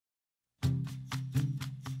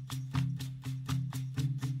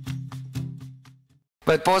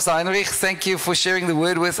But Pastor Heinrich, thank you for sharing the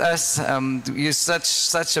word with us. You're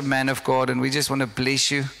such a man of God, and we just want to bless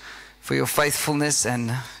you for your faithfulness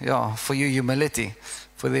and for your humility,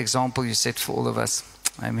 for the example you set for all of us.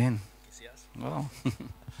 Amen. Wow.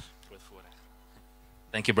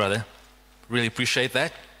 Thank you, brother. Really appreciate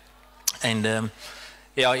that. And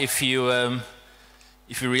if you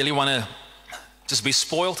really want to just be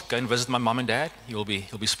spoiled, go and visit my mom and dad. You'll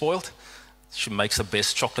be spoiled. She makes the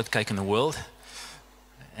best chocolate cake in the world.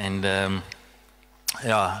 And mom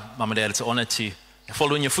and dad, it's an honor to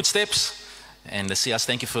follow in your footsteps. And CS,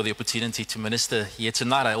 thank you for the opportunity to minister here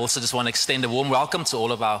tonight. I also just want to extend a warm welcome to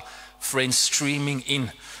all of our friends streaming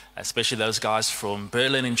in, especially those guys from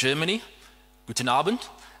Berlin in Germany. Guten Abend.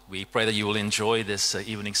 We pray that you will enjoy this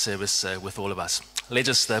evening service with all of us. Let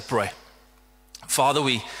us pray. Father,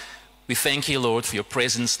 we thank you, Lord, for your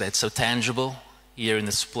presence that's so tangible here in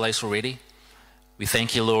this place already. We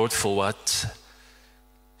thank you, Lord, for what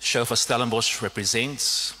Shofar Stellenbosch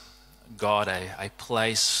represents. God, a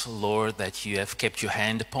place, Lord, that you have kept your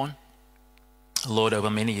hand upon, Lord, over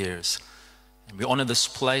many years. And we honor this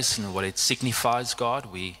place and what it signifies, God.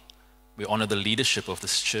 We honor the leadership of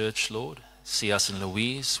this church, Lord. See us in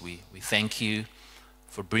Louise. We thank you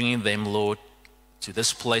for bringing them, Lord, to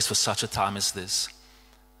this place for such a time as this.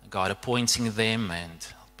 God, appointing them and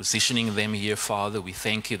positioning them here, Father. We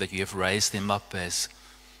thank you that you have raised them up as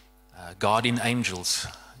guardian angels,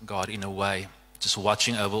 God, in a way, just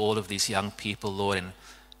watching over all of these young people, Lord,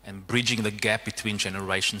 and bridging the gap between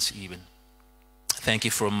generations even. Thank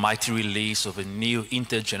you for a mighty release of a new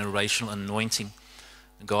intergenerational anointing,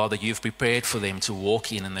 God, that you've prepared for them to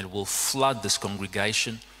walk in and that will flood this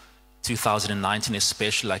congregation, 2019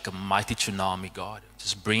 especially, like a mighty tsunami, God,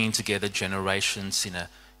 just bringing together generations in a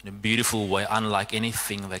beautiful way, unlike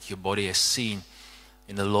anything that your body has seen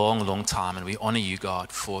in a long, long time. And we honor you,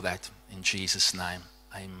 God, for that. In Jesus' name,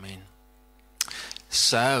 amen.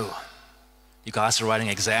 So, you guys are writing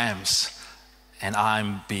exams, and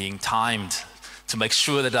I'm being timed to make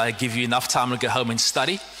sure that I give you enough time to go home and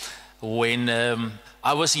study. When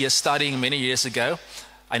I was here studying many years ago,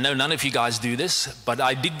 I know none of you guys do this, but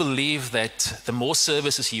I did believe that the more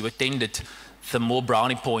services you attended, the more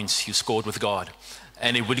brownie points you scored with God.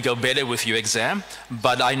 And it would go better with your exam.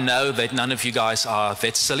 But I know that none of you guys are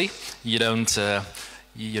that silly. You don't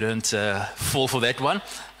fall for that one.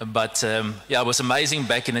 But it was amazing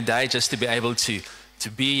back in the day just to be able to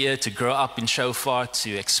be here, to grow up in Shofar,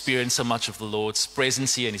 to experience so much of the Lord's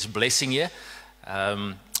presence here and His blessing here.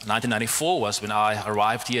 1994 was when I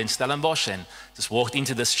arrived here in Stellenbosch and just walked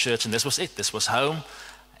into this church, and this was it. This was home.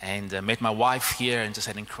 And met my wife here and just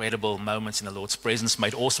had incredible moments in the Lord's presence,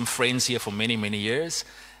 made awesome friends here for many, many years.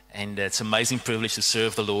 And it's an amazing privilege to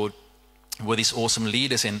serve the Lord with these awesome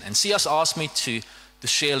leaders. And CS asked me to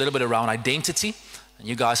share a little bit around identity. And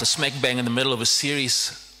you guys are smack bang in the middle of a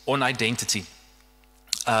series on identity.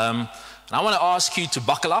 And I want to ask you to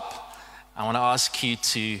buckle up. I want to ask you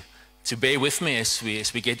to bear with me as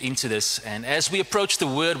we get into this. And as we approach the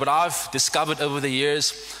Word, what I've discovered over the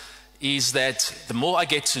years is that the more I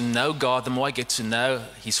get to know God, the more I get to know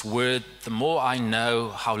His Word, the more I know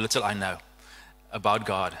how little I know about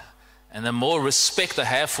God. And the more respect I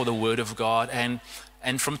have for the Word of God.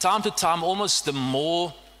 And from time to time, almost the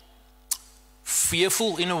more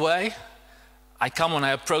fearful in a way I come when I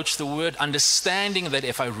approach the Word, understanding that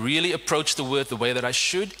if I really approach the Word the way that I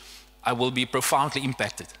should, I will be profoundly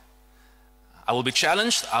impacted. I will be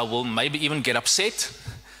challenged. I will maybe even get upset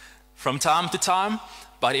from time to time.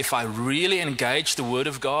 But if I really engage the Word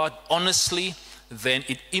of God honestly, then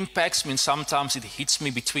it impacts me, and sometimes it hits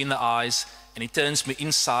me between the eyes and it turns me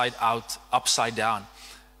inside out, upside down.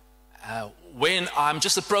 When I'm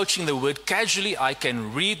just approaching the Word casually, I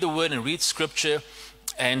can read the Word and read Scripture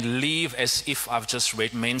and leave as if I've just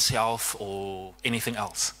read Men's Health or anything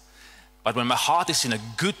else. But when my heart is in a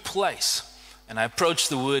good place and I approach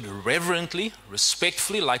the Word reverently,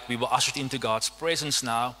 respectfully, like we were ushered into God's presence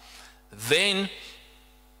now, then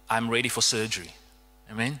I'm ready for surgery.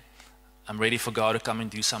 Amen? I'm ready for God to come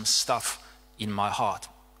and do some stuff in my heart.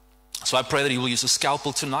 So I pray that He will use a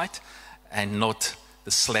scalpel tonight and not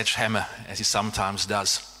the sledgehammer as He sometimes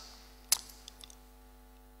does.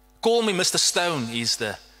 Call Me Mr. Stone is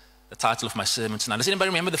the title of my sermon tonight. Does anybody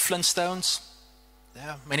remember the Flintstones?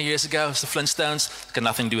 Yeah, many years ago, it was the Flintstones. It's got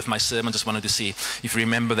nothing to do with my sermon. Just wanted to see if you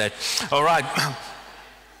remember that. All right.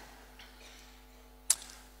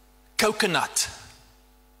 Coconut.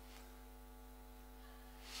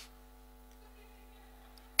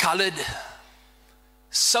 Colored,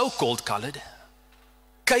 so-called colored,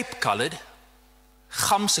 Cape colored,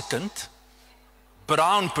 Gamse kind,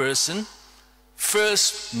 brown person,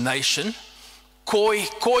 First Nation,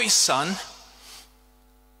 Koi son,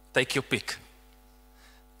 take your pick.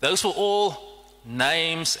 Those were all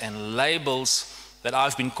names and labels that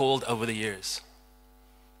I've been called over the years.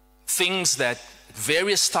 Things that at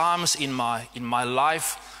various times in my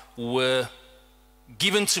life were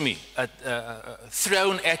given to me,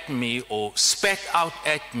 thrown at me, or spat out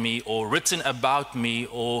at me, or written about me,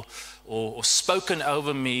 or spoken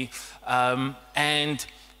over me. And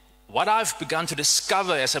what I've begun to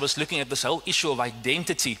discover as I was looking at this whole issue of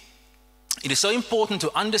identity, it is so important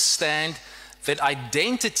to understand that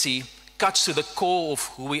identity cuts to the core of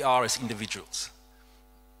who we are as individuals.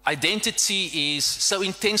 Identity is so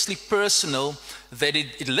intensely personal that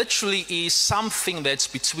it literally is something that's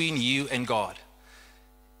between you and God.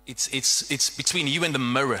 It's between you and the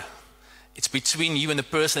mirror. It's between you and the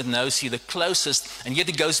person that knows you the closest, and yet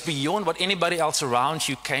it goes beyond what anybody else around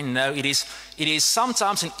you can know. It is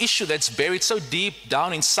sometimes an issue that's buried so deep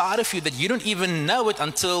down inside of you that you don't even know it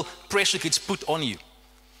until pressure gets put on you.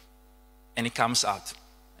 And it comes out.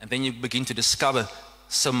 And then you begin to discover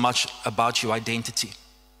so much about your identity.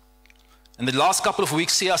 And the last couple of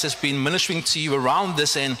weeks, CS has been ministering to you around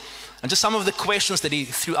this, and just some of the questions that he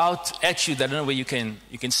threw out at you, that I don't know where you can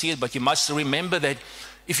see it, but you must remember that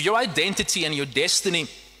if your identity and your destiny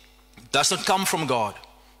does not come from God,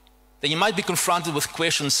 then you might be confronted with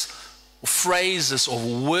questions, or phrases, or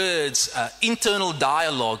words, internal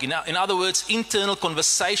dialogue. In other words, internal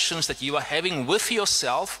conversations that you are having with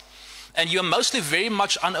yourself, and you are mostly very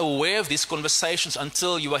much unaware of these conversations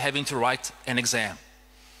until you are having to write an exam.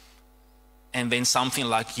 And then something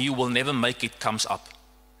like, you will never make it, comes up.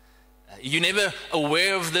 You're never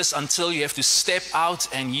aware of this until you have to step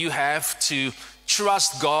out and you have to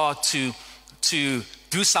trust God to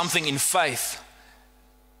do something in faith,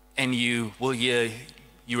 and you will hear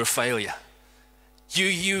you're a failure.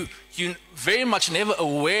 You very much never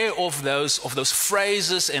aware of those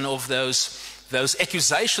phrases and of those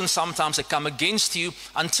accusations sometimes that come against you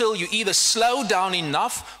until you either slow down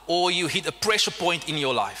enough or you hit a pressure point in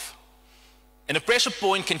your life. And a pressure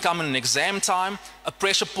point can come in an exam time. A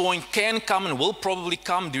pressure point can come and will probably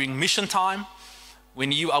come during mission time,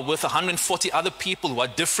 when you are with 140 other people who are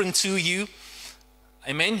different to you.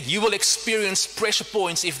 Amen. You will experience pressure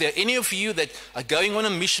points if there are any of you that are going on a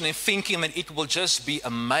mission and thinking that it will just be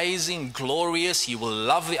amazing, glorious. You will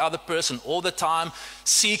love the other person all the time,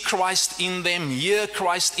 see Christ in them, hear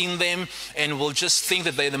Christ in them, and will just think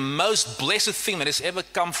that they're the most blessed thing that has ever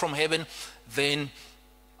come from heaven. Then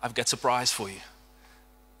I've got a surprise for you.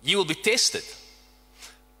 You will be tested.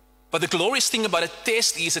 But the glorious thing about a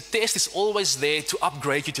test is always there to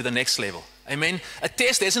upgrade you to the next level. Amen. A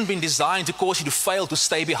test hasn't been designed to cause you to fail, to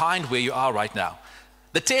stay behind where you are right now.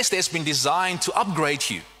 The test has been designed to upgrade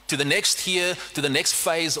you to the next year, to the next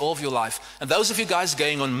phase of your life. And those of you guys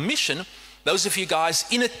going on mission, those of you guys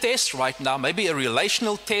in a test right now, maybe a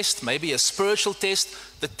relational test, maybe a spiritual test,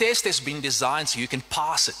 the test has been designed so you can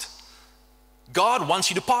pass it. God wants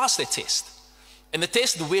you to pass that test. And the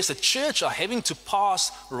test that we as a church are having to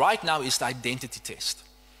pass right now is the identity test.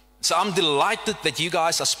 So I'm delighted that you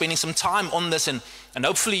guys are spending some time on this, and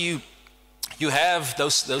hopefully you have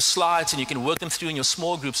those slides and you can work them through in your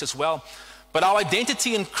small groups as well. But our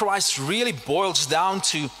identity in Christ really boils down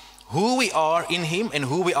to who we are in Him and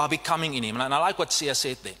who we are becoming in Him. And I like what Sia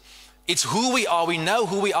said there. It's who we are. We know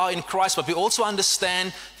who we are in Christ, but we also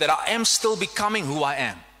understand that I am still becoming who I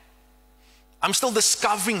am. I'm still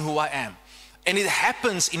discovering who I am. And it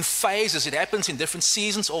happens in phases. It happens in different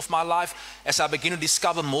seasons of my life. As I begin to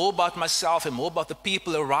discover more about myself and more about the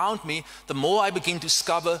people around me, the more I begin to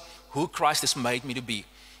discover who Christ has made me to be.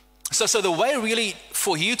 So the way really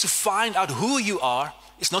for you to find out who you are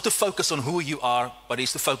is not to focus on who you are, but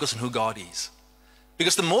is to focus on who God is.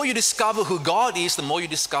 Because the more you discover who God is, the more you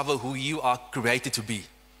discover who you are created to be.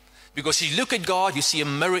 Because you look at God, you see a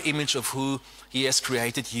mirror image of who He has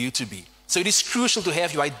created you to be. So it is crucial to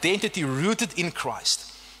have your identity rooted in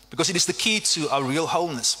Christ, because it is the key to our real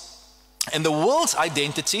wholeness. And the world's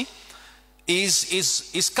identity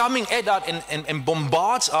is coming at us and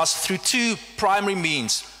bombards us through two primary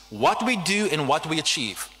means: what we do and what we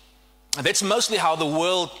achieve. And that's mostly how the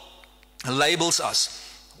world labels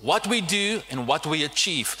us: what we do and what we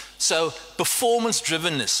achieve. So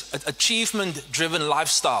performance-drivenness, achievement-driven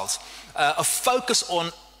lifestyles, a focus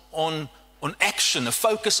on action, a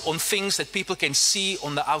focus on things that people can see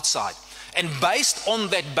on the outside. And based on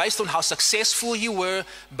that, based on how successful you were,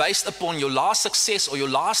 based upon your last success or your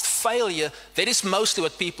last failure, that is mostly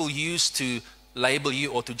what people use to label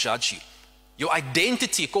you or to judge you. Your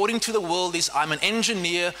identity, according to the world, is I'm an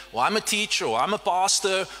engineer, or I'm a teacher, or I'm a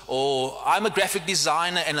pastor, or I'm a graphic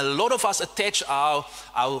designer. And a lot of us attach our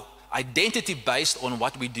identity based on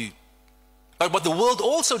what we do. But what the world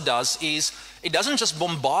also does is it doesn't just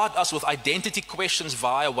bombard us with identity questions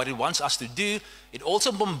via what it wants us to do. It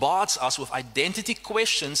also bombards us with identity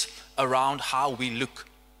questions around how we look.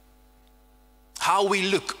 How we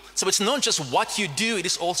look. So it's not just what you do, it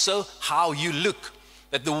is also how you look.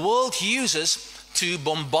 That the world uses to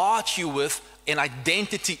bombard you with an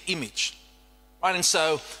identity image. Right, and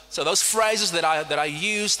so those phrases that I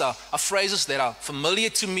used are phrases that are familiar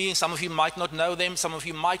to me. Some of you might not know them, some of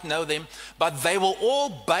you might know them, but they were all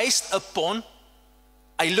based upon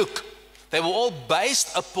a look. They were all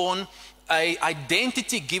based upon an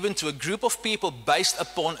identity given to a group of people based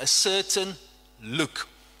upon a certain look.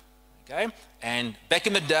 Okay? And back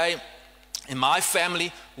in the day, in my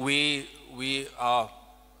family, we are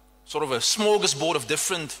sort of a smorgasbord of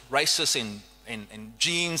different races and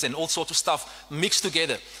genes and all sorts of stuff mixed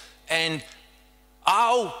together. And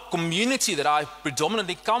our community that I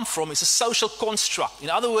predominantly come from is a social construct. In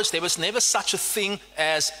other words, there was never such a thing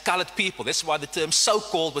as colored people. That's why the term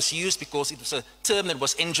so-called was used, because it was a term that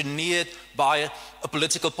was engineered by a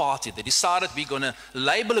political party. They decided we're going to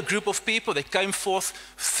label a group of people that came forth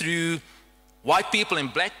through white people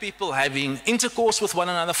and black people having intercourse with one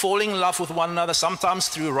another, falling in love with one another, sometimes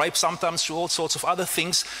through rape, sometimes through all sorts of other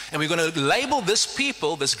things. And we're going to label this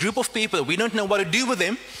people, this group of people, we don't know what to do with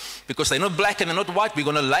them because they're not black and they're not white. We're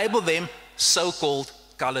going to label them so-called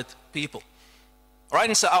colored people. All right,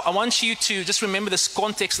 and so I want you to just remember this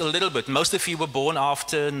context a little bit. Most of you were born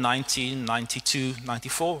after 1992,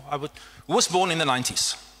 94. Who was born in the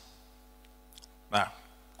 90s?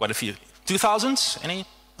 Quite a few. 2000s? Any?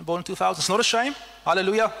 Born in 2000. It's not a shame.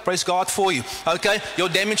 Hallelujah. Praise God for you. Okay. Your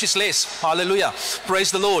damage is less. Hallelujah. Praise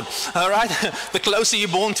the Lord. All right. The closer you're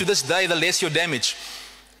born to this day, the less your damage.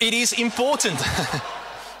 It is important.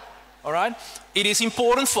 All right. It is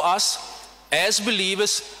important for us as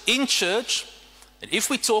believers in church that if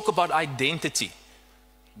we talk about identity,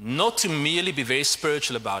 not to merely be very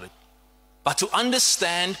spiritual about it, but to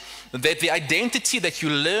understand that the identity that you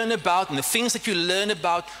learn about and the things that you learn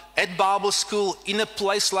about at Bible school in a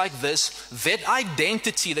place like this, that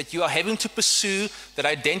identity that you are having to pursue, that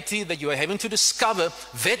identity that you are having to discover,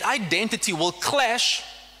 that identity will clash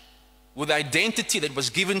with the identity that was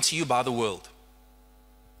given to you by the world.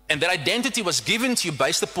 And that identity was given to you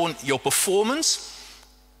based upon your performance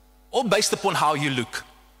or based upon how you look.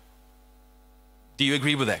 Do you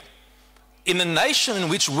agree with that? In the nation in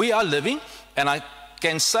which we are living, and I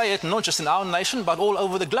can say it not just in our nation, but all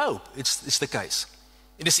over the globe, it's the case.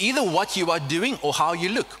 It is either what you are doing or how you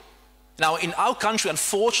look. Now, in our country,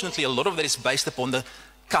 unfortunately, a lot of that is based upon the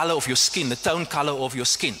color of your skin, the tone color of your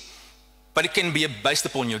skin. But it can be based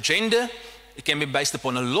upon your gender. It can be based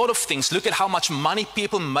upon a lot of things. Look at how much money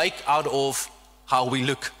people make out of how we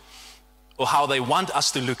look or how they want us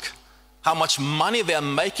to look. How much money they are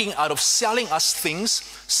making out of selling us things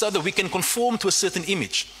so that we can conform to a certain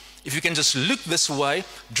image. If you can just look this way,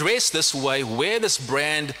 dress this way, wear this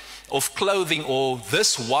brand of clothing or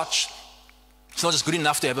this watch, it's not just good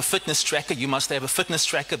enough to have a fitness tracker. You must have a fitness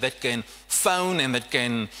tracker that can phone and that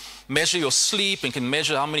can measure your sleep and can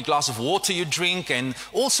measure how many glasses of water you drink and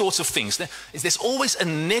all sorts of things. There's always a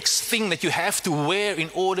next thing that you have to wear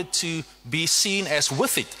in order to be seen as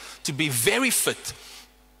with it, to be very fit.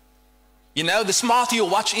 You know, the smarter your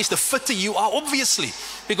watch is, the fitter you are, obviously,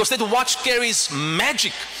 because that watch carries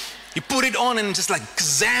magic. You put it on and just like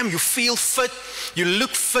kazam, you feel fit, you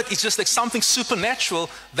look fit. It's just like something supernatural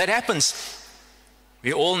that happens.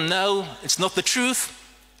 We all know it's not the truth,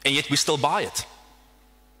 and yet we still buy it.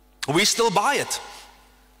 We still buy it.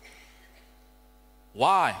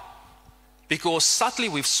 Why? Because subtly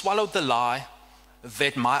we've swallowed the lie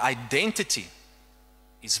that my identity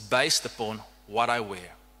is based upon what I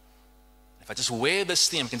wear. If I just wear this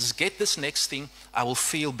thing, I can just get this next thing, I will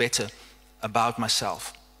feel better about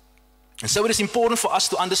myself. And so it is important for us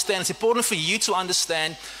to understand, it's important for you to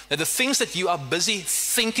understand that the things that you are busy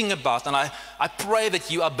thinking about, and I pray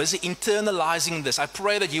that you are busy internalizing this. I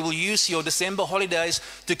pray that you will use your December holidays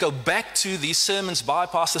to go back to these sermons by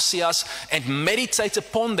Pastor Sias and meditate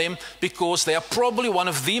upon them, because they are probably one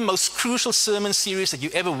of the most crucial sermon series that you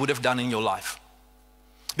ever would have done in your life.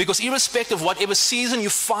 Because irrespective of whatever season you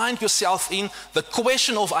find yourself in, the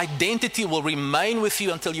question of identity will remain with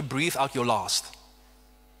you until you breathe out your last.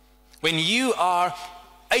 When you are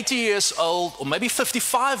 80 years old or maybe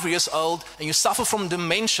 55 years old and you suffer from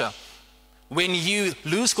dementia, when you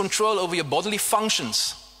lose control over your bodily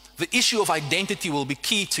functions, the issue of identity will be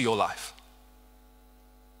key to your life.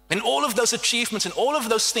 And all of those achievements and all of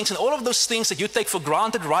those things that you take for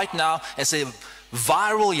granted right now as a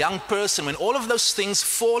viral young person, when all of those things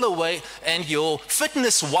fall away and your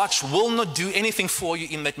fitness watch will not do anything for you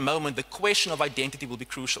in that moment, the question of identity will be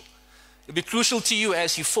crucial. It'll be crucial to you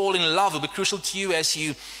as you fall in love. It'll be crucial to you as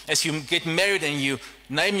you get married and you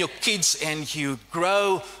name your kids and you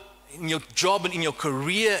grow in your job and in your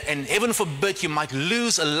career, and heaven forbid you might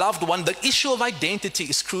lose a loved one. The issue of identity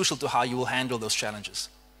is crucial to how you will handle those challenges.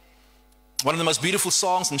 One of the most beautiful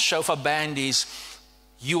songs in Shofar Band is,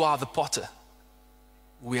 "You are the potter,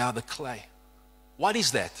 we are the clay." What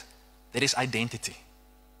is that? That is identity.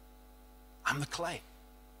 I'm the clay.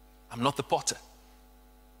 I'm not the potter.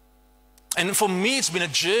 And for me, it's been a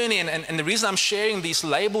journey, and the reason I'm sharing these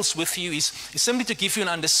labels with you is simply to give you an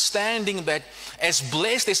understanding that as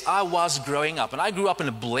blessed as I was growing up, and I grew up in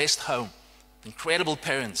a blessed home, incredible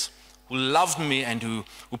parents who loved me and who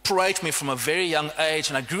prayed for me from a very young age,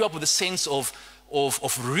 and I grew up with a sense of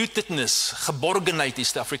rootedness. Geborgenheid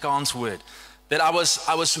is the Afrikaans word. That I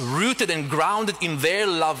was rooted and grounded in their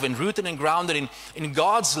love, and rooted and grounded in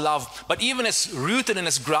God's love. But even as rooted and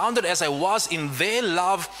as grounded as I was in their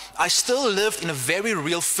love, I still lived in a very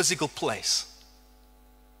real physical place.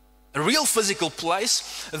 A real physical place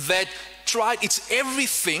that tried its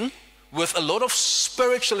everything with a lot of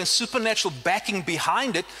spiritual and supernatural backing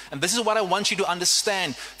behind it. And this is what I want you to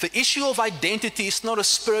understand. The issue of identity is not a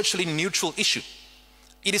spiritually neutral issue.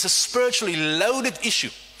 It is a spiritually loaded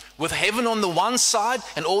issue, with heaven on the one side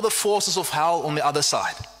and all the forces of hell on the other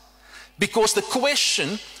side. Because the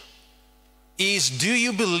question is, do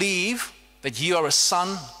you believe that you are a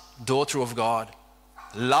son, daughter of God,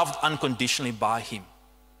 loved unconditionally by Him?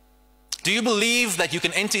 Do you believe that you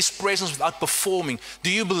can enter His presence without performing?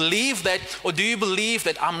 Do you believe that, or do you believe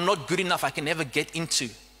that I'm not good enough, I can never get into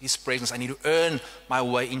His presence, I need to earn my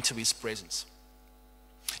way into His presence?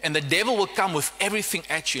 And the devil will come with everything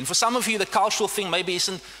at you. And for some of you, the cultural thing maybe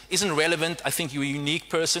isn't relevant. I think you're a unique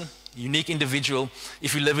person, unique individual,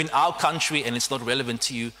 if you live in our country and it's not relevant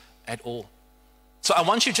to you at all. So I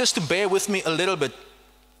want you just to bear with me a little bit.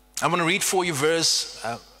 I want to read for you verse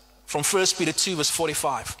from 1 Peter 2, verse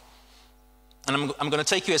 45. And I'm going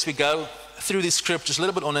to take you as we go through these scriptures a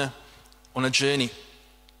little bit on a journey.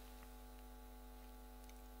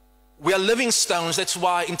 We are living stones. That's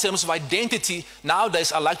why in terms of identity,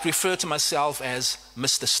 nowadays I like to refer to myself as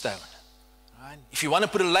Mr. Stone. Right? If you want to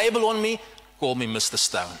put a label on me, call me Mr.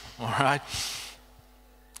 Stone. All right?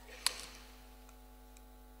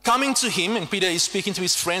 Coming to Him, and Peter is speaking to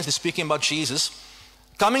his friends, he's speaking about Jesus.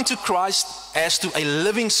 Coming to Christ as to a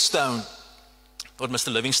living stone. Not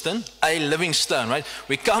Mr. Livingston, a living stone, right?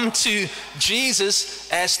 We come to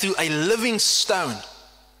Jesus as to a living stone.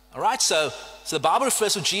 All right? So the Bible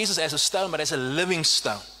refers to Jesus as a stone, but as a living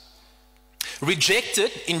stone.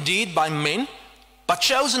 Rejected indeed by men, but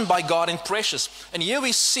chosen by God and precious. And here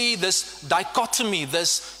we see this dichotomy,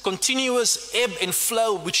 this continuous ebb and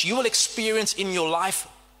flow, which you will experience in your life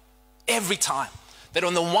every time. That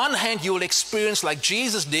on the one hand, you will experience, like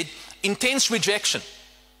Jesus did, intense rejection.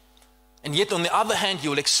 And yet on the other hand,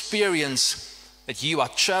 you will experience that you are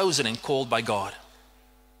chosen and called by God.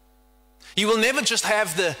 You will never just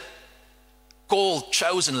have the called,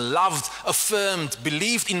 chosen, loved, affirmed,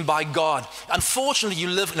 believed in by God. Unfortunately, you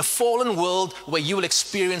live in a fallen world where you will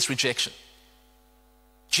experience rejection.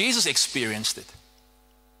 Jesus experienced it.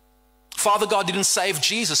 Father God didn't save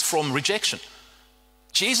Jesus from rejection.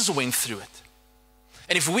 Jesus went through it.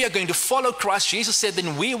 And if we are going to follow Christ, Jesus said,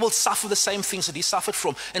 then we will suffer the same things that He suffered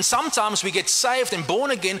from. And sometimes we get saved and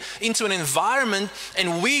born again into an environment,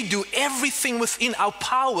 and we do everything within our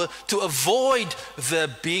power to avoid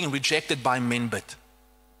the being rejected by men bit.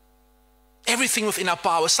 Everything within our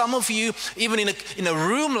power. Some of you, even in a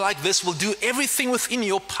room like this, will do everything within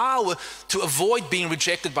your power to avoid being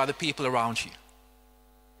rejected by the people around you.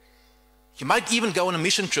 You might even go on a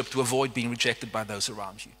mission trip to avoid being rejected by those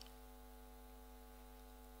around you.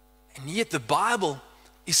 And yet the Bible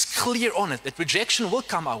is clear on it, that rejection will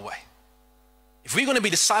come our way. If we're going to be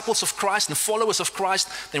disciples of Christ and followers of Christ,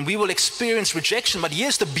 then we will experience rejection. But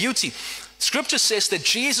here's the beauty. Scripture says that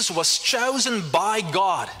Jesus was chosen by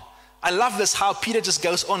God. I love this, how Peter just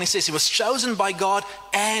goes on. He says He was chosen by God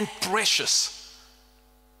and precious.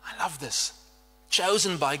 I love this.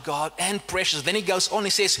 Chosen by God and precious. Then he goes on, he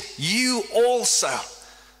says, you also.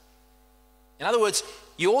 In other words,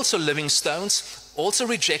 you also living stones, also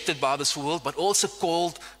rejected by this world, but also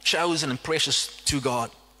called, chosen, and precious to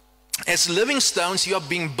God. As living stones, you are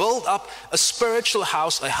being built up a spiritual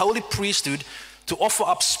house, a holy priesthood, to offer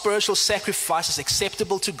up spiritual sacrifices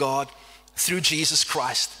acceptable to God through Jesus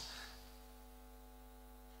Christ.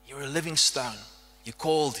 You're a living stone. You're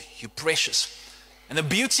called, you're precious. And the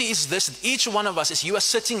beauty is this, that each one of us, as you are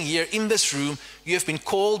sitting here in this room, you have been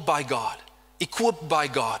called by God, equipped by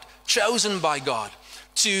God, chosen by God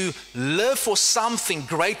to live for something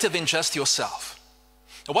greater than just yourself.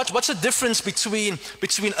 Now, what's the difference between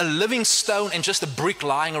a living stone and just a brick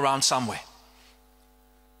lying around somewhere?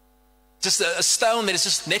 Just a stone that is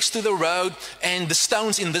just next to the road and the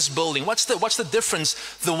stones in this building. What's the difference?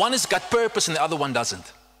 The one has got purpose and the other one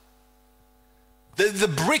doesn't.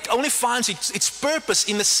 The brick only finds its purpose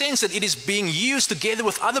in the sense that it is being used together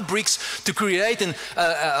with other bricks to create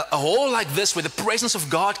a hall like this where the presence of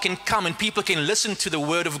God can come and people can listen to the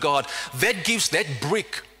word of God. That gives that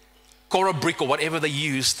brick, coral brick or whatever they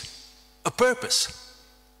used, a purpose.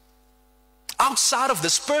 Outside of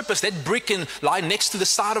this purpose, that brick can lie next to the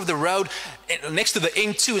side of the road, next to the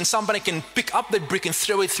N2, and somebody can pick up that brick and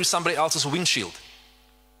throw it through somebody else's windshield.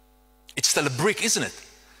 It's still a brick, isn't it?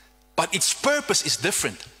 But its purpose is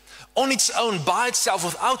different. On its own, by itself,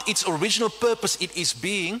 without its original purpose, it is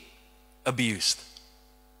being abused.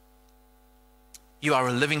 You are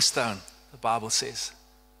a living stone, the Bible says.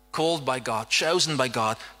 Called by God, chosen by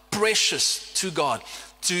God, precious to God,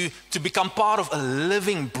 to become part of a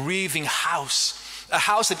living, breathing house. A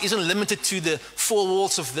house that isn't limited to the four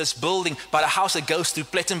walls of this building, but a house that goes to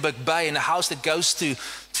Plettenberg Bay, and a house that goes to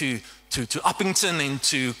Uppington and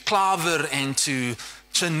to Klaver and to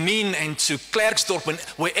Janine and to Klerksdorp, and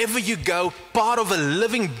wherever you go, part of a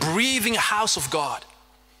living, breathing house of God.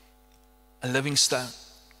 A living stone.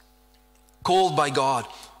 Called by God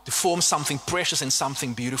to form something precious and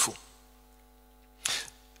something beautiful.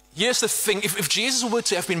 Here's the thing, if Jesus were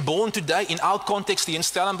to have been born today in our context here in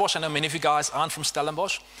Stellenbosch, I know many of you guys aren't from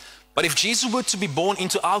Stellenbosch, but if Jesus were to be born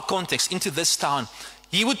into our context, into this town,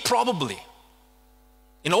 he would probably,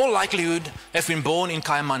 in all likelihood, have been born in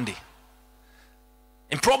Kayamandi.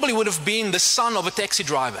 And probably would have been the son of a taxi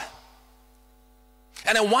driver.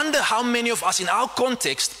 And I wonder how many of us in our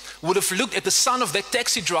context would have looked at the son of that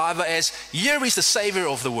taxi driver as, here is the savior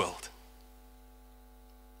of the world.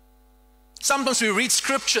 Sometimes we read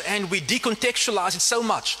scripture and we decontextualize it so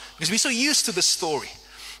much because we're so used to the story.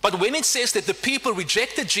 But when it says that the people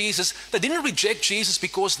rejected Jesus, they didn't reject Jesus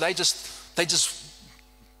because they just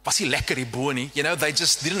was he lekker die boer nie, they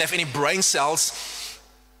just didn't have any brain cells.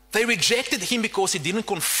 They rejected him because he didn't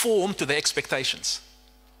conform to their expectations.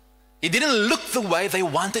 He didn't look the way they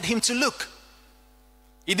wanted him to look.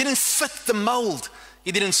 He didn't fit the mold.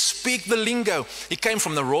 He didn't speak the lingo. He came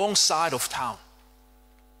from the wrong side of town.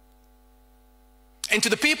 And to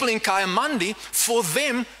the people in Kayamandi, for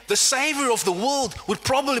them, the savior of the world would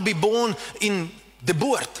probably be born in De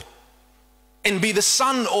Boert and be the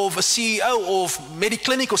son of a CEO of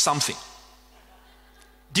Mediclinic or something.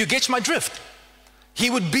 Do you get my drift? He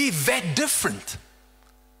would be that different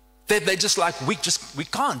that they just like, we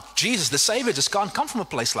can't. Jesus, the Savior, just can't come from a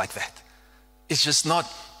place like that. It just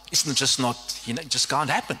can't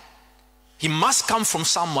happen. He must come from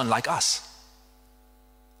someone like us.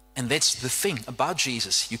 And that's the thing about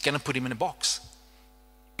Jesus. You cannot put him in a box.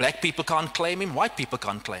 Black people can't claim him. White people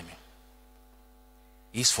can't claim him.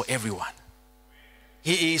 He's for everyone.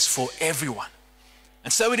 He is for everyone.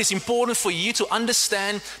 And so it is important for you to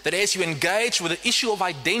understand that as you engage with the issue of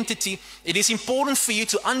identity, it is important for you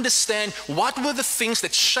to understand what were the things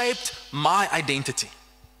that shaped my identity.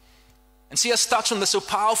 And see us touch on this so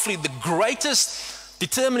powerfully. The greatest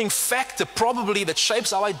determining factor probably that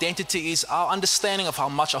shapes our identity is our understanding of how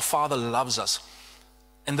much our Father loves us.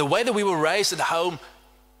 And the way that we were raised at home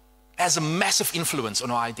has a massive influence on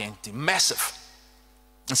our identity, massive.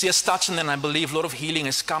 And see us touch on that, and I believe a lot of healing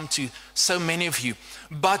has come to so many of you.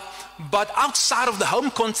 But outside of the home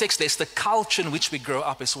context, there's the culture in which we grow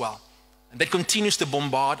up as well. And that continues to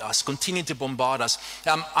bombard us,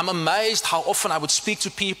 I'm amazed how often I would speak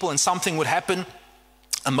to people and something would happen.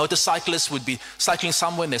 A motorcyclist would be cycling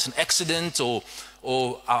somewhere and there's an accident, or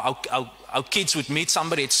our kids would meet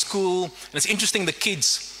somebody at school. And it's interesting, the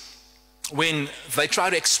kids, when they try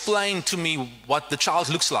to explain to me what the child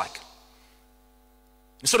looks like,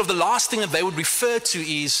 sort of the last thing that they would refer to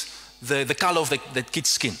is the color of that kid's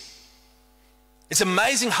skin. It's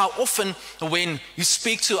amazing how often when you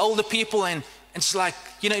speak to older people and it's like,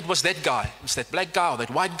 it was that guy, it was that black guy or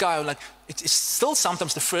that white guy, or like, it's still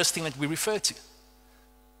sometimes the first thing that we refer to.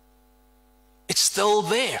 It's still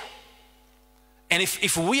there. And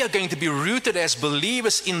if we are going to be rooted as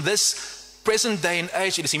believers in this present day and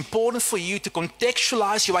age, it is important for you to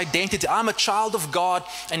contextualize your identity. I'm a child of God,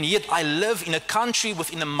 and yet I live in a country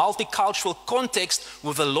within a multicultural context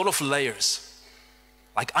with a lot of layers,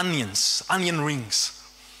 like onions, onion rings.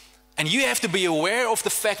 And you have to be aware of the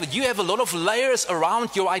fact that you have a lot of layers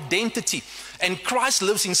around your identity. And Christ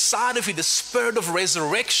lives inside of you. The spirit of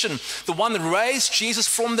resurrection, the one that raised Jesus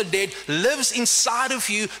from the dead, lives inside of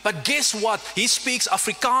you. But guess what? He speaks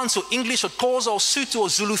Afrikaans or English or Xhosa or Sotho or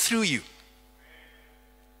Zulu through you.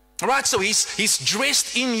 All right, so he's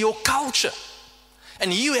dressed in your culture.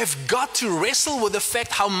 And you have got to wrestle with the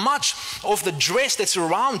fact how much of the dress that's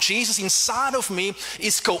around Jesus inside of me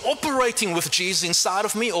is cooperating with Jesus inside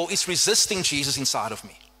of me, or is resisting Jesus inside of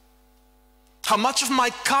me. How much of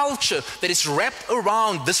my culture that is wrapped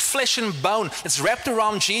around this flesh and bone, it's wrapped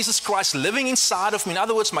around Jesus Christ living inside of me, in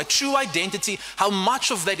other words, my true identity, how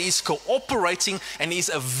much of that is cooperating and is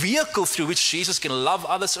a vehicle through which Jesus can love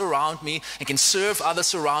others around me and can serve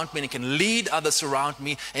others around me and can lead others around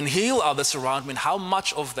me and heal others around me, and how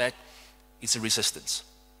much of that is a resistance.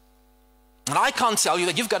 And I can't tell you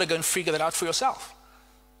that. You've got to go and figure that out for yourself.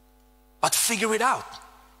 But figure it out.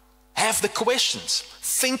 Have the questions.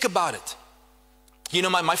 Think about it. You know,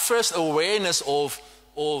 my first awareness of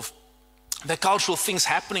the cultural things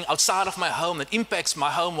happening outside of my home that impacts my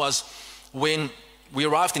home was when we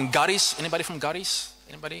arrived in Garis. Anybody from Garis?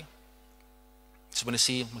 Anybody? Just want to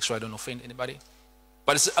see, make sure I don't offend anybody.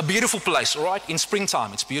 But it's a beautiful place, all right? In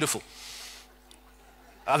springtime, it's beautiful.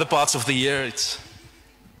 Other parts of the year, it's...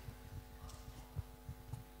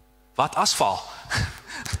 Wat asfalt?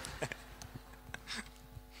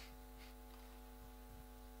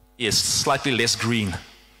 Yes, slightly less green.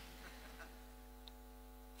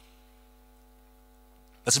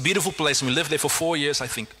 It's a beautiful place, and we lived there for 4 years, I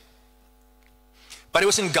think. But it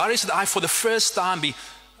was in Garis that I, for the first time,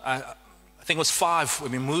 I think it was 5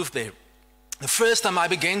 when we moved there. The first time I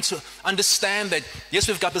began to understand that, yes,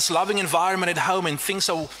 we've got this loving environment at home, and things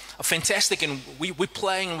are fantastic, and we're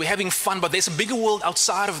playing, and we're having fun, but there's a bigger world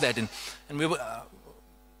outside of that. And we were,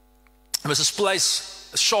 there was this place,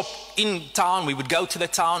 a shop in town. We would go to the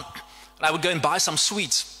town, and I would go and buy some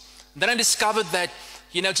sweets. And then I discovered that,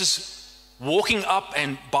 you know, just walking up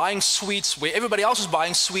and buying sweets where everybody else was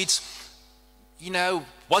buying sweets, you know,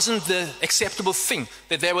 wasn't the acceptable thing.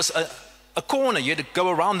 That there was a corner. You had to go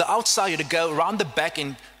around the outside, you had to go around the back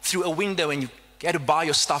and through a window, and you had to buy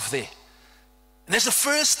your stuff there. And that's the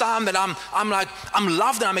first time that I'm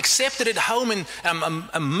loved and I'm accepted at home, and I'm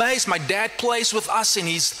amazed. My dad plays with us, and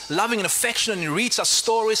he's loving and affectionate, and he reads us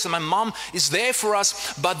stories, and my mom is there for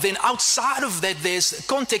us. But then outside of that, there's a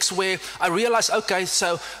context where I realize, okay,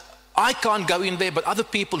 so I can't go in there, but other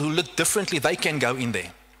people who look differently, they can go in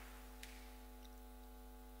there.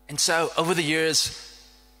 And so over the years,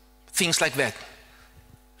 things like that.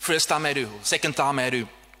 First time I do, second time I do.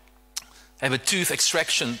 I have a tooth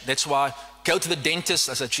extraction. That's why go to the dentist.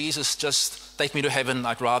 I said, Jesus, just take me to heaven.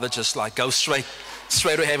 I'd rather just like go straight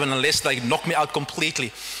to heaven unless they knock me out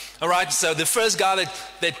completely. All right, so the first guy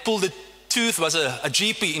that pulled the tooth was a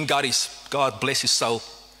GP in Garis. God bless his soul.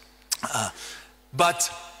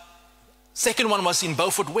 But second one was in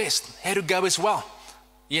Beaufort West. Had to go as well.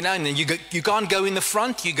 You know, and then you can't go in the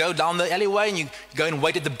front. You go down the alleyway and you go and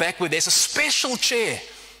wait at the back where there's a special chair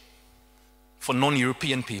for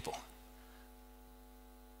non-European people.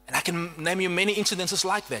 And I can name you many incidences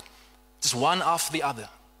like that, just one after the other.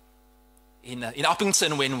 In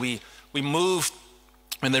Uppington, when we moved,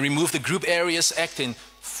 when they removed the Group Areas Act, and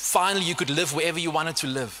finally you could live wherever you wanted to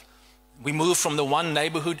live. We moved from the one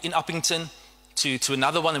neighborhood in Uppington to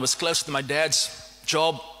another one that was closer to my dad's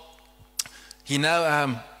job. You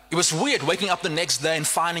know, it was weird waking up the next day and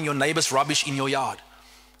finding your neighbor's rubbish in your yard.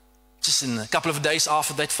 Just in a couple of days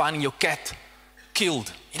after that, finding your cat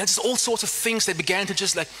killed. You know, just all sorts of things that began to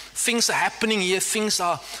just like, things are happening here, things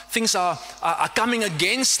are coming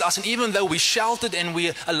against us. And even though we're sheltered and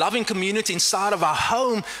we're a loving community inside of our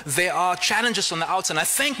home, there are challenges on the outside. And I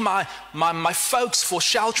thank my folks for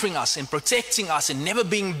sheltering us and protecting us and never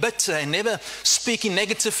being bitter and never speaking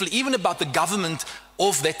negatively, even about the government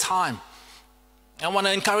of that time. I want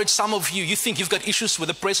to encourage some of you, you think you've got issues with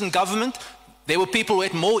the present government. There were people who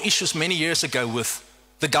had more issues many years ago with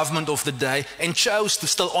the government of the day and chose to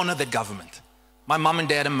still honor that government. My mom and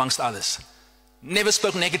dad amongst others. Never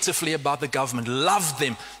spoke negatively about the government, loved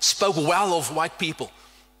them, spoke well of white people.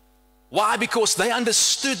 Why? Because they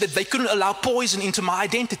understood that they couldn't allow poison into my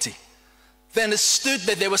identity. They understood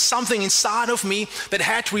that there was something inside of me that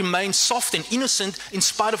had to remain soft and innocent in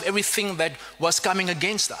spite of everything that was coming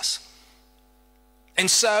against us. And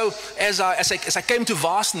so as I came to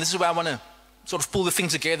Vast, and this is where I want to sort of pull the thing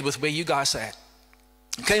together with where you guys are at.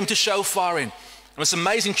 I came to Shofar, and it was an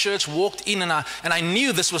amazing church, walked in, and I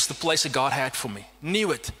knew this was the place that God had for me.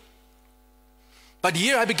 Knew it. But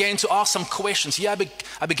here I began to ask some questions. Here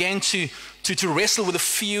I began to wrestle with a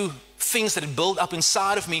few things that had built up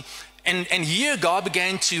inside of me. And here God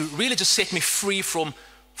began to really just set me free from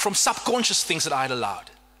subconscious things that I had allowed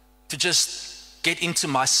to just get into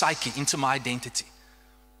my psyche, into my identity.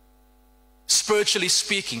 Spiritually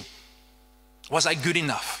speaking, was I good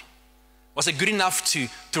enough? Was I good enough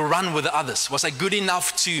to run with the others? Was I good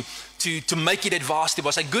enough to make it at varsity?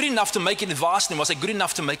 Was I good enough to make it at varsity? Was I good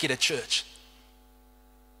enough to make it at church?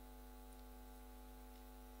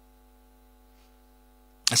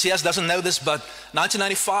 And C.S. doesn't know this, but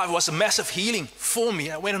 1995 was a massive healing for me.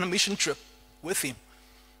 I went on a mission trip with him.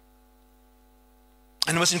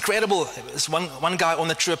 And it was incredible. This one guy on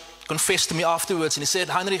the trip confessed to me afterwards, and he said,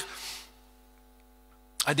 Heinrich,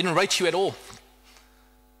 I didn't rate you at all.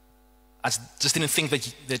 I just didn't think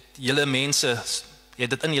that julle mense, jy het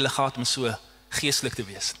dit in julle gehad om so geestelik te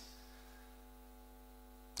wees.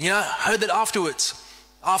 You know, I heard that afterwards,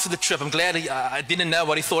 after the trip. I'm glad I didn't know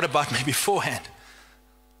what he thought about me beforehand.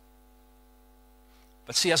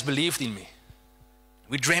 But C.S. believed in me.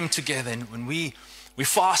 We dreamt together, and when we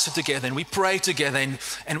fasted together, and we prayed together,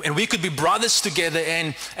 and we could be brothers together,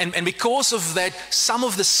 and because of that, some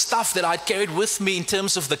of the stuff that I'd carried with me in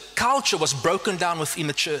terms of the culture was broken down within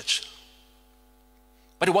the church.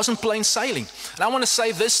 But it wasn't plain sailing. And I want to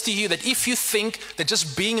say this to you, that if you think that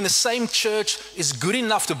just being in the same church is good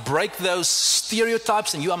enough to break those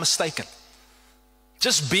stereotypes, then you are mistaken.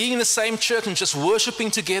 Just being in the same church and just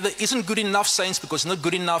worshiping together isn't good enough, saints, because it's not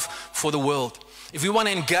good enough for the world. If we want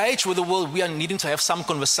to engage with the world, we are needing to have some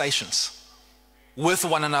conversations with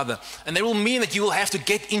one another. And that will mean that you will have to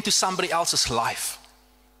get into somebody else's life.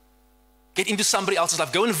 Get into somebody else's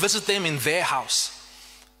life. Go and visit them in their house.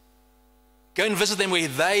 Go and visit them where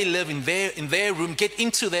they live, in their room. Get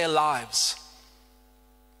into their lives.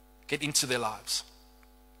 Get into their lives.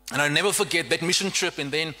 And I'll never forget that mission trip,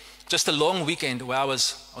 and then just a long weekend where I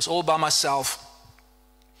was all by myself.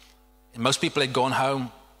 And most people had gone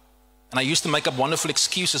home. And I used to make up wonderful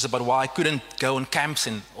excuses about why I couldn't go on camps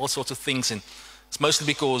and all sorts of things. And it's mostly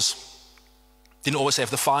because I didn't always have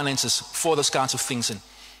the finances for those kinds of things. And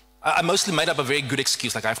I mostly made up a very good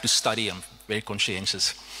excuse, like I have to study, I'm very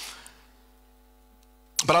conscientious.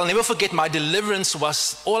 But I'll never forget, my deliverance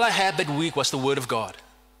was, all I had that week was the Word of God.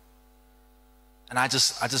 And I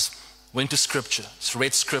just went to Scripture, just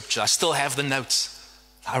read Scripture. I still have the notes.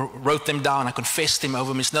 I wrote them down, I confessed them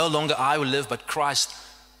over me. It's no longer I who live, but Christ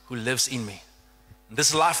who lives in me. And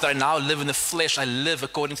this life that I now live in the flesh, I live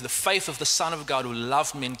according to the faith of the Son of God who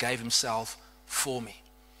loved me and gave himself for me.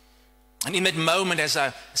 And in that moment, as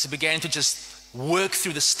I began to just work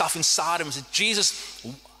through the stuff inside of him, I said, Jesus,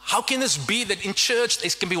 how can this be that in church there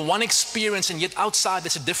can be one experience and yet outside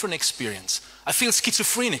there's a different experience? I feel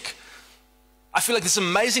schizophrenic. I feel like this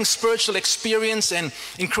amazing spiritual experience and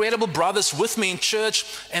incredible brothers with me in church,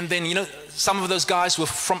 and then, you know, some of those guys were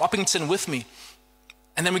from Uppington with me.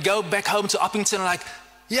 And then we go back home to Uppington and like,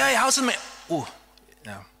 yeah, how's it, man? Oh,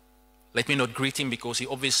 no. Let me not greet him because he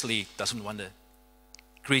obviously doesn't want to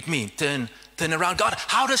greet me. Turn around. God,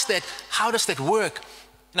 how does that work?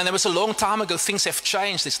 And there was a long time ago, things have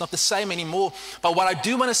changed. It's not the same anymore. But what I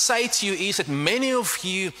do want to say to you is that many of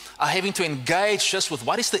you are having to engage just with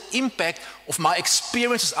what is the impact of my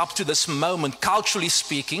experiences up to this moment, culturally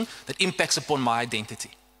speaking, that impacts upon my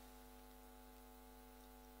identity.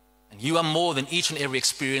 And you are more than each and every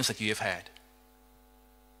experience that you have had.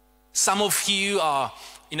 Some of you are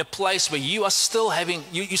in a place where you are still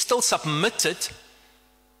you're still submitted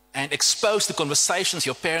and exposed to conversations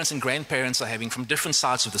your parents and grandparents are having from different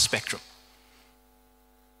sides of the spectrum.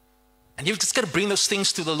 And you've just got to bring those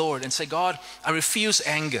things to the Lord and say, God, I refuse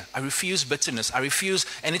anger, I refuse bitterness, I refuse,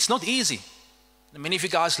 and it's not easy. Many of you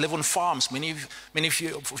guys live on farms, many of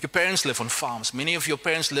your parents live on farms, many of your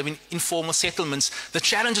parents live in informal settlements. The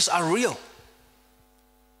challenges are real.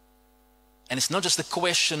 And it's not just a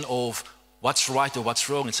question of what's right or what's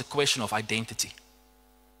wrong, it's a question of identity.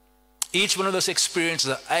 Each one of those experiences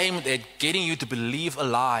are aimed at getting you to believe a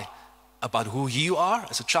lie about who you are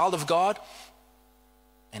as a child of God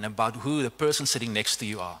and about who the person sitting next to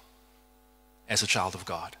you are as a child of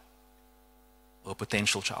God or a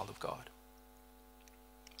potential child of God.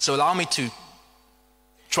 So allow me to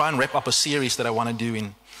try and wrap up a series that I want to do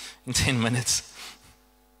in 10 minutes.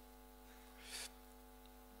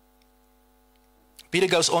 Peter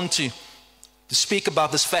goes on to speak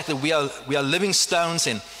about this fact that we are living stones,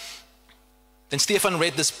 and then Stefan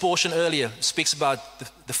read this portion earlier, speaks about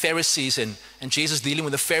the Pharisees and Jesus dealing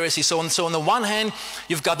with the Pharisees. So on the one hand,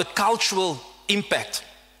 you've got the cultural impact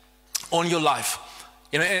on your life.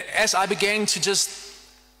 You know, as I began to just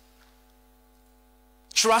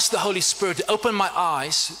trust the Holy Spirit to open my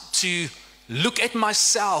eyes to look at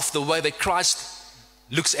myself the way that Christ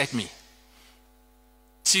looks at me.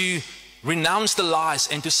 to renounce the lies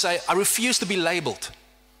and to say, I refuse to be labeled.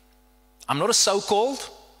 I'm not a so-called.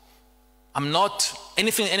 I'm not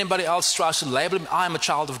anything anybody else tries to label me. I am a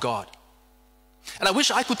child of God. And I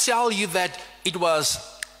wish I could tell you that it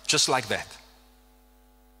was just like that.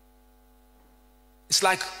 It's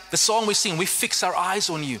like the song we sing, we fix our eyes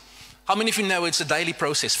on you. How many of you know it's a daily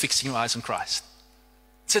process, fixing your eyes on Christ?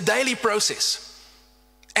 It's a daily process.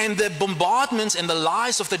 And the bombardments and the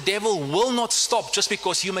lies of the devil will not stop just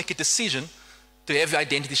because you make a decision to have your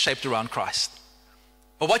identity shaped around Christ.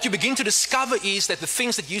 But what you begin to discover is that the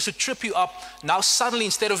things that used to trip you up, now suddenly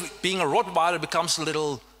instead of being a Rottweiler, it becomes a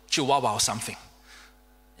little Chihuahua or something.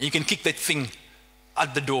 And you can kick that thing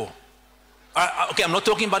at the door. Okay, I'm not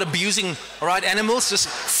talking about abusing, right, animals, just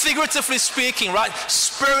figuratively speaking, right,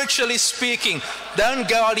 spiritually speaking. Don't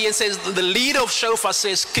go out here and say, the leader of Shofar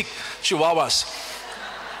says, kick Chihuahuas.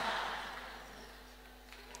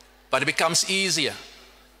 But it becomes easier.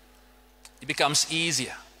 It becomes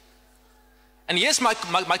easier. And here's my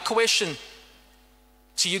question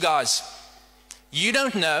to you guys. You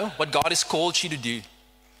don't know what God has called you to do.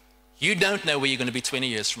 You don't know where you're going to be 20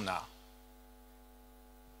 years from now.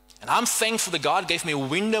 And I'm thankful that God gave me a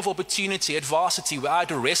window of opportunity at varsity where I had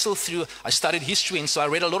to wrestle through. I studied history, and so I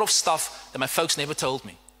read a lot of stuff that my folks never told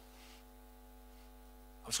me.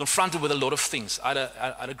 I was confronted with a lot of things. I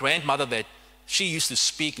had a grandmother that she used to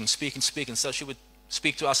speak and speak and speak, and so she would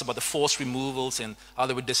speak to us about the forced removals and how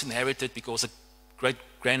they were disinherited because a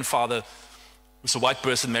great-grandfather was a white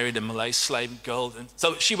person, married a Malay slave girl. And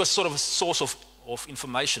so she was sort of a source of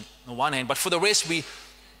information on one hand, but for the rest, we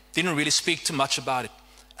didn't really speak too much about it.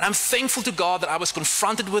 And I'm thankful to God that I was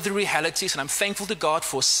confronted with the realities, and I'm thankful to God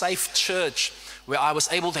for a safe church where I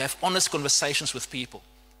was able to have honest conversations with people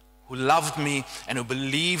who loved me and who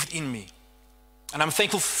believed in me. And I'm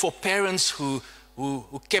thankful for parents who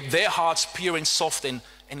kept their hearts pure and soft and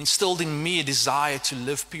instilled in me a desire to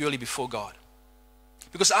live purely before God.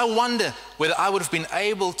 Because I wonder whether I would have been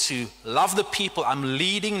able to love the people I'm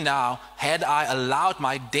leading now had I allowed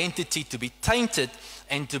my identity to be tainted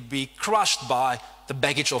and to be crushed by the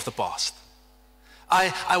baggage of the past.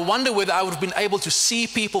 I wonder whether I would have been able to see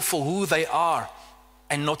people for who they are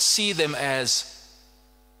and not see them as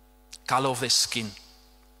color of their skin,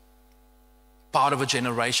 part of a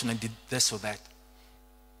generation that did this or that.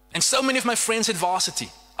 And so many of my friends at varsity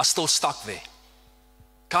are still stuck there.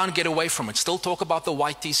 Can't get away from it. Still talk about the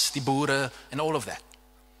whiteys, the Boere, and all of that.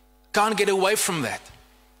 Can't get away from that.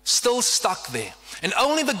 Still stuck there. And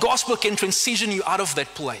only the gospel can transition you out of that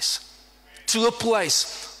place to a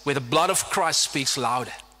place where the blood of Christ speaks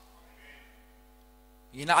louder.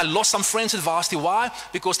 You know, I lost some friends at varsity. Why?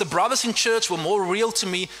 Because the brothers in church were more real to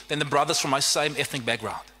me than the brothers from my same ethnic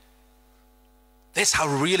background. That's how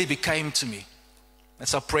real it became to me.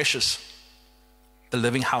 That's how precious the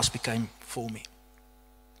living house became for me.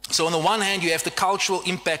 So on the one hand, you have the cultural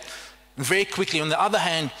impact very quickly. On the other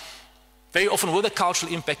hand, very often with the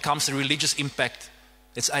cultural impact comes the religious impact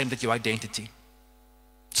that's aimed at your identity.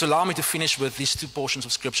 So allow me to finish with these two portions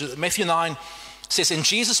of scripture. Matthew 9 says, and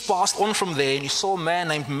Jesus passed on from there, and he saw a man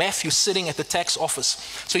named Matthew sitting at the tax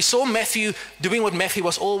office. So he saw Matthew doing what Matthew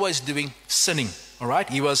was always doing, sinning. All right?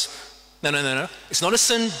 He was, no. It's not a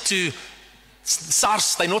sin to,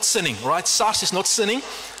 SARS, they're not sinning. All right? SARS is not sinning.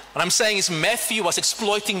 What I'm saying is Matthew was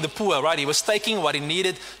exploiting the poor, right? He was taking what he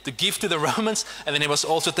needed to give to the Romans, and then he was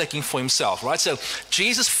also taking for himself, right? So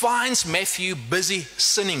Jesus finds Matthew busy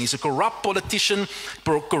sinning. He's a corrupt politician,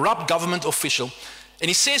 corrupt government official. And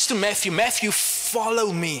he says to Matthew, Matthew,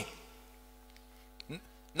 follow me.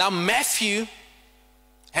 Now Matthew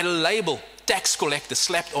had a label, tax collector,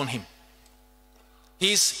 slapped on him.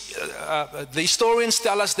 The historians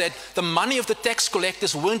tell us that the money of the tax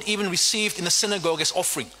collectors weren't even received in the synagogue as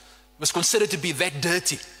offering. It was considered to be that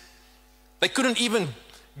dirty. They couldn't even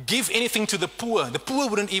give anything to the poor. The poor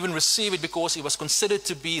wouldn't even receive it because it was considered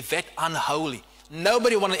to be that unholy.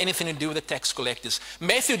 Nobody wanted anything to do with the tax collectors.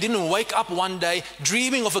 Matthew didn't wake up one day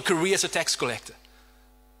dreaming of a career as a tax collector.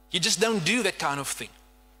 You just don't do that kind of thing.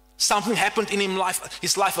 Something happened in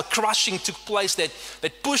his life, a crushing took place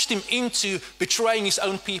that pushed him into betraying his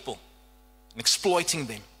own people and exploiting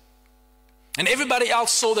them. And everybody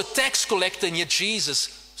else saw the tax collector, and yet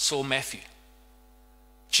Jesus saw Matthew.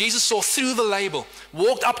 Jesus saw through the label,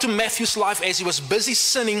 walked up to Matthew's life as he was busy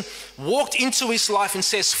sinning, walked into his life and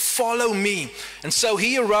says, follow me. And so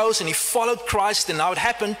he arose and he followed Christ. And now it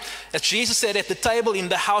happened that Jesus said at the table in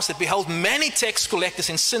the house that behold, many tax collectors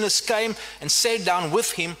and sinners came and sat down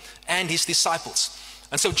with him and his disciples.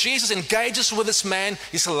 And so Jesus engages with this man,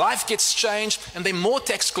 his life gets changed, and then more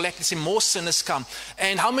tax collectors and more sinners come.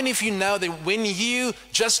 And how many of you know that when you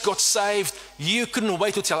just got saved, you couldn't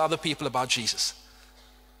wait to tell other people about Jesus?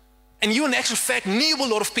 And you in actual fact knew a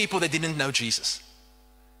lot of people that didn't know Jesus.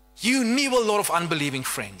 You knew a lot of unbelieving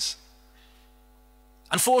friends.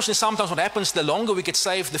 Unfortunately, sometimes what happens, the longer we get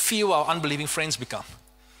saved, the fewer our unbelieving friends become,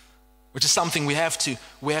 which is something we have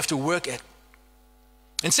to work at.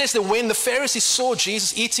 It says that when the Pharisees saw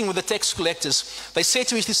Jesus eating with the tax collectors, they said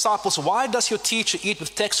to his disciples, "Why does your teacher eat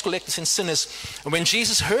with tax collectors and sinners?" And when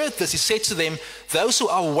Jesus heard this, he said to them, "Those who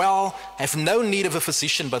are well have no need of a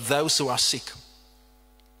physician, but those who are sick."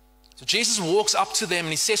 So Jesus walks up to them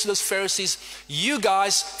and he says to those Pharisees, "You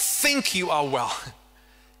guys think you are well.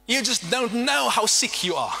 You just don't know how sick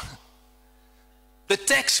you are." The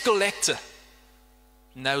tax collector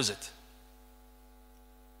knows it.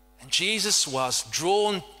 And Jesus was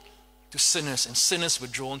drawn to sinners, and sinners were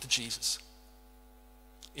drawn to Jesus.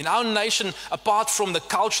 In our nation, apart from the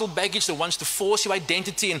cultural baggage that wants to force your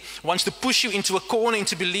identity and wants to push you into a corner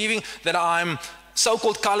into believing that I'm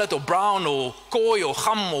so-called colored or brown or Khoi or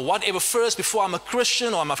Ham or whatever first before I'm a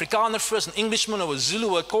Christian, or I'm Afrikaner first, an Englishman or a Zulu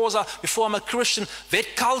or a Xhosa before I'm a Christian,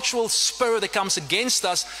 that cultural spirit that comes against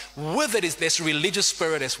us, with it is there's a religious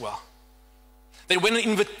spirit as well. That when an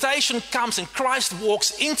invitation comes and Christ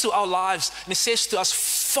walks into our lives and he says to us,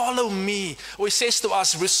 "Follow me," or he says to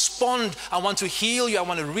us, "Respond, I want to heal you, I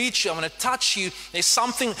want to reach you, I want to touch you," there's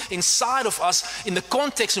something inside of us in the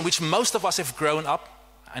context in which most of us have grown up.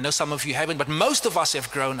 I know some of you haven't, but most of us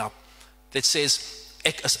have grown up, that says,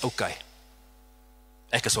 "Ek is okay.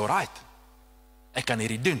 Ek is alright. Ek kan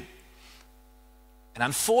hierdie doen." And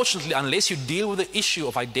unfortunately, unless you deal with the issue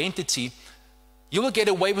of identity, you will get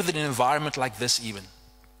away with it in an environment like this even,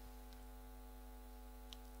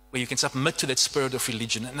 where you can submit to that spirit of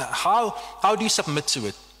religion. And how do you submit to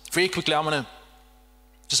it? Very quickly, I'm going to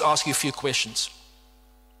just ask you a few questions.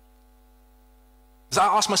 As I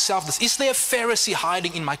ask myself this, is there a Pharisee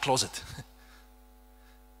hiding in my closet?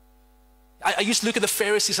 I used to look at the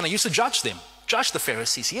Pharisees and I used to judge them. Judge the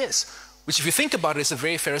Pharisees, yes. Which if you think about it, is a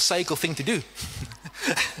very Pharisaical thing to do.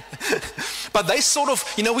 But they sort of,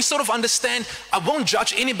 we sort of understand, I won't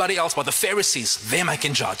judge anybody else but the Pharisees. Them I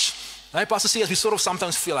can judge. Right, Pastor C, as we sort of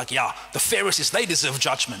sometimes feel like, yeah, the Pharisees, they deserve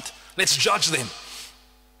judgment. Let's judge them.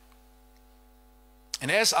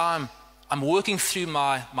 And as I'm working through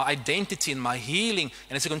my identity and my healing,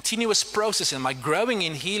 and it's a continuous process, and my growing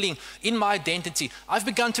in healing in my identity, I've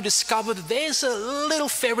begun to discover that there's a little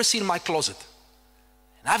Pharisee in my closet.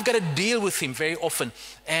 And I've got to deal with him very often.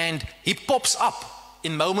 And he pops up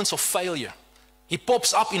in moments of failure. He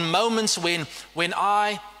pops up in moments when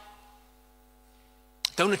I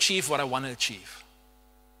don't achieve what I want to achieve.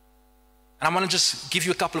 And I want to just give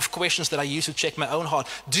you a couple of questions that I use to check my own heart.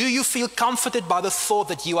 Do you feel comforted by the thought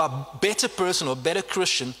that you are a better person or a better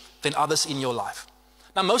Christian than others in your life?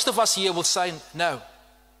 Now, most of us here will say no.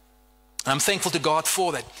 And I'm thankful to God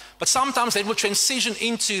for that. But sometimes they will transition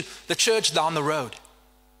into the church down the road.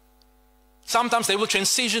 Sometimes they will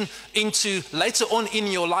transition into later on in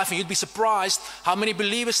your life, and you'd be surprised how many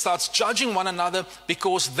believers start judging one another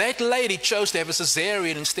because that lady chose to have a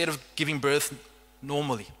cesarean instead of giving birth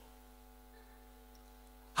normally.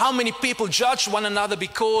 How many people judge one another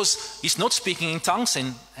because he's not speaking in tongues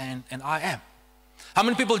and I am? How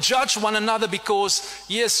many people judge one another because,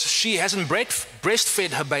 yes, she hasn't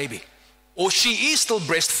breastfed her baby, or she is still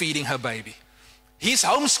breastfeeding her baby? He's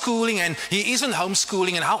homeschooling and he isn't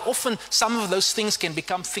homeschooling, and how often some of those things can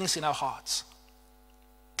become things in our hearts.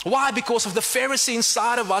 Why? Because of the Pharisee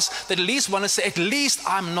inside of us that at least want to say, at least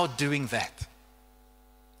I'm not doing that.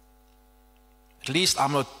 At least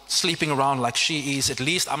I'm not sleeping around like she is. At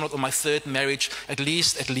least I'm not on my third marriage. At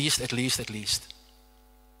least.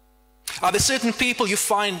 Are there certain people you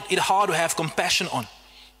find it hard to have compassion on?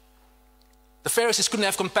 The Pharisees couldn't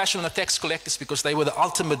have compassion on the tax collectors because they were the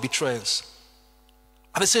ultimate betrayers.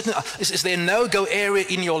 Is there a no-go area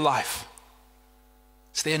in your life?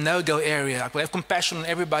 Is there a no-go area? I will have compassion on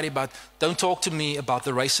everybody, but don't talk to me about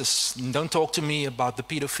the racists, and don't talk to me about the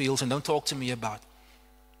pedophiles, and don't talk to me about...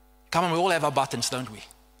 Come on, we all have our buttons, don't we?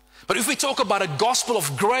 But if we talk about a gospel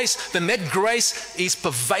of grace, then that grace is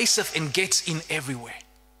pervasive and gets in everywhere.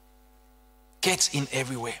 Gets in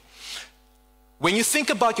everywhere. When you think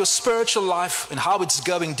about your spiritual life and how it's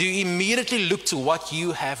going, do you immediately look to what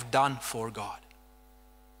you have done for God?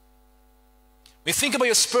 When you think about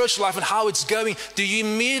your spiritual life and how it's going, do you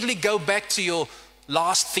immediately go back to your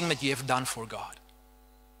last thing that you have done for God?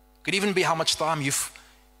 Could even be how much time you've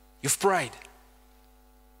prayed,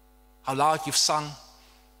 how loud you've sung,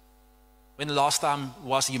 when the last time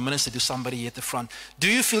was you ministered to somebody here at the front?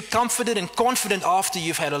 Do you feel comforted and confident after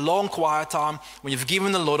you've had a long quiet time, when you've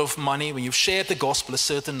given a lot of money, when you've shared the gospel a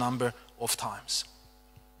certain number of times?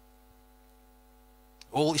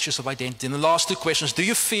 All issues of identity. And the last two questions: do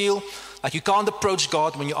you feel like you can't approach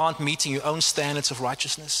God when you aren't meeting your own standards of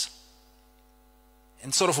righteousness?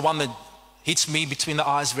 And sort of one that hits me between the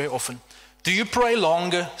eyes very often: do you pray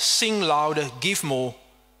longer, sing louder, give more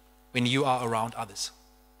when you are around others?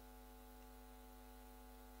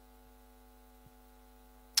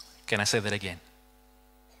 Can I say that again?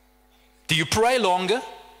 Do you pray longer,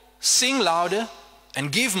 sing louder,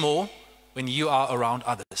 and give more when you are around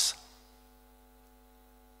others?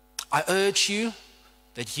 I urge you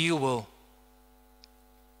that you will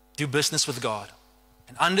do business with God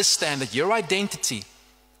and understand that your identity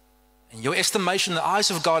and your estimation in the eyes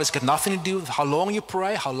of God has got nothing to do with how long you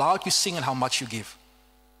pray, how loud you sing, and how much you give.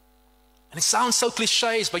 And it sounds so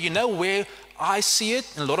cliches, but you know where I see it,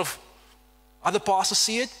 and a lot of other pastors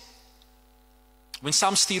see it? When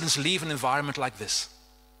some students leave an environment like this,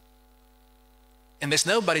 and there's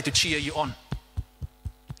nobody to cheer you on,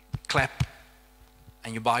 clap,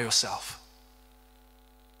 and you're by yourself.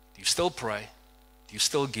 Do you still pray? Do you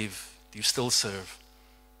still give? Do you still serve?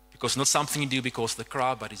 Because not something you do because of the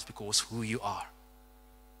crowd, but it's because who you are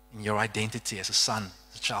in your identity as a son,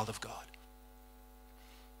 as a child of God.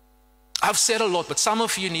 I've said a lot, but some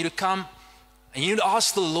of you need to come and you need to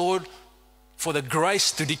ask the Lord for the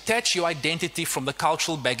grace to detach your identity from the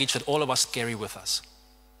cultural baggage that all of us carry with us.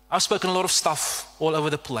 I've spoken a lot of stuff all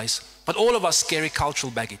over the place, but all of us carry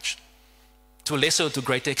cultural baggage to a lesser or to a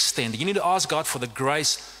greater extent. You need to ask God for the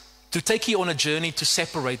grace to take you on a journey to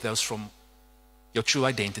separate those from your true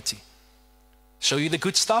identity. Show you the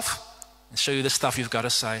good stuff and show you the stuff you've got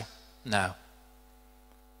to say no.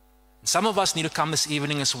 And some of us need to come this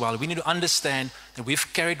evening as well. We need to understand that we've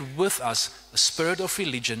carried with us a spirit of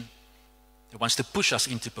religion that wants to push us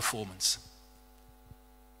into performance.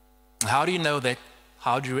 And how do you know that?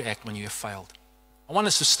 How do you react when you have failed? I want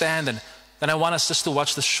us to stand, and then I want us just to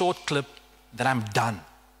watch the short clip. Then I'm done.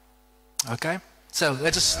 Okay? So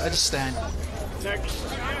let's just stand. And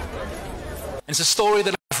it's a story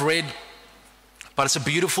that I've read, but it's a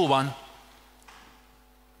beautiful one.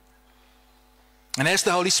 And as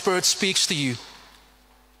the Holy Spirit speaks to you,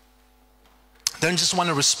 don't just want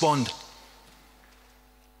to respond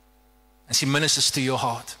as He ministers to your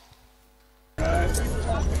heart.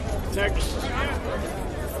 Next.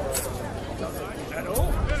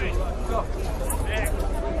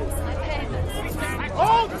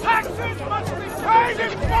 All taxes must be paid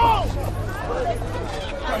in full!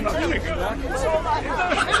 I'm not going to do that.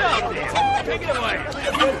 Take it away.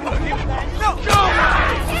 No! Go!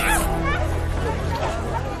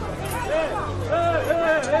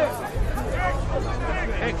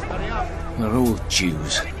 They're all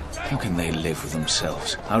Jews. How can they live with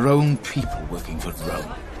themselves? Our own people working for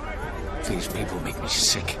Rome. These people make me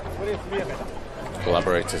sick.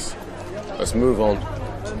 Collaborators, let's move on.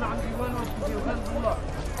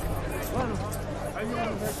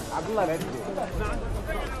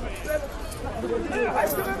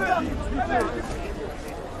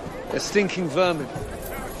 They're stinking vermin.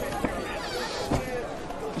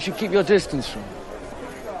 You should keep your distance from them.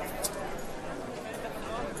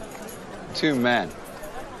 2 men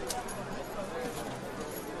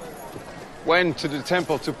went to the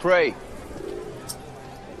temple to pray.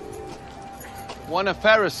 One a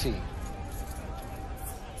Pharisee,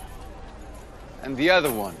 and the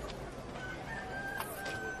other one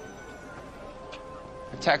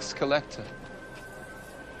a tax collector.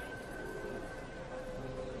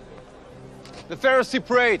 The Pharisee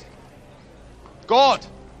prayed, God,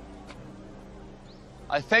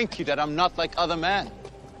 I thank you that I'm not like other men.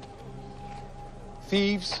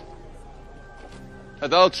 Thieves,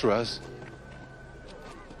 adulterers,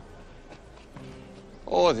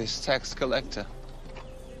 or this tax collector.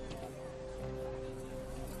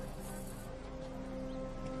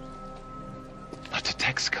 But the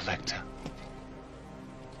tax collector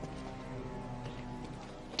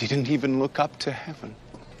didn't even look up to heaven.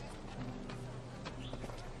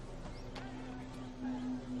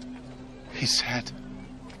 He said,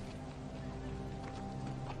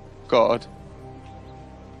 God,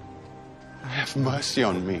 have mercy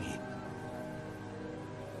on me.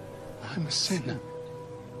 I'm a sinner.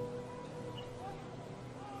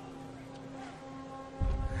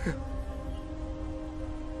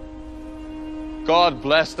 God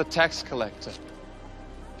bless the tax collector,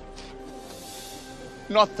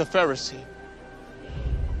 not the Pharisee.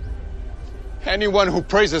 Anyone who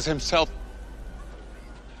praises himself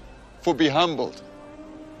will be humbled,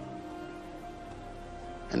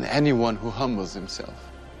 And anyone who humbles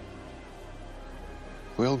himself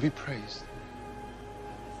will be praised.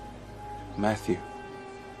 Matthew,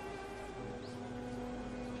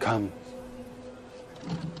 come.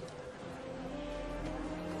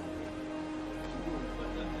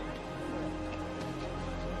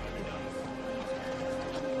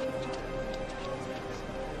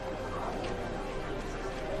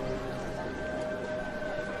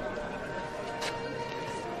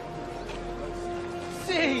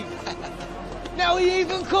 See? Now he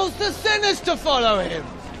even calls the sinners to follow him.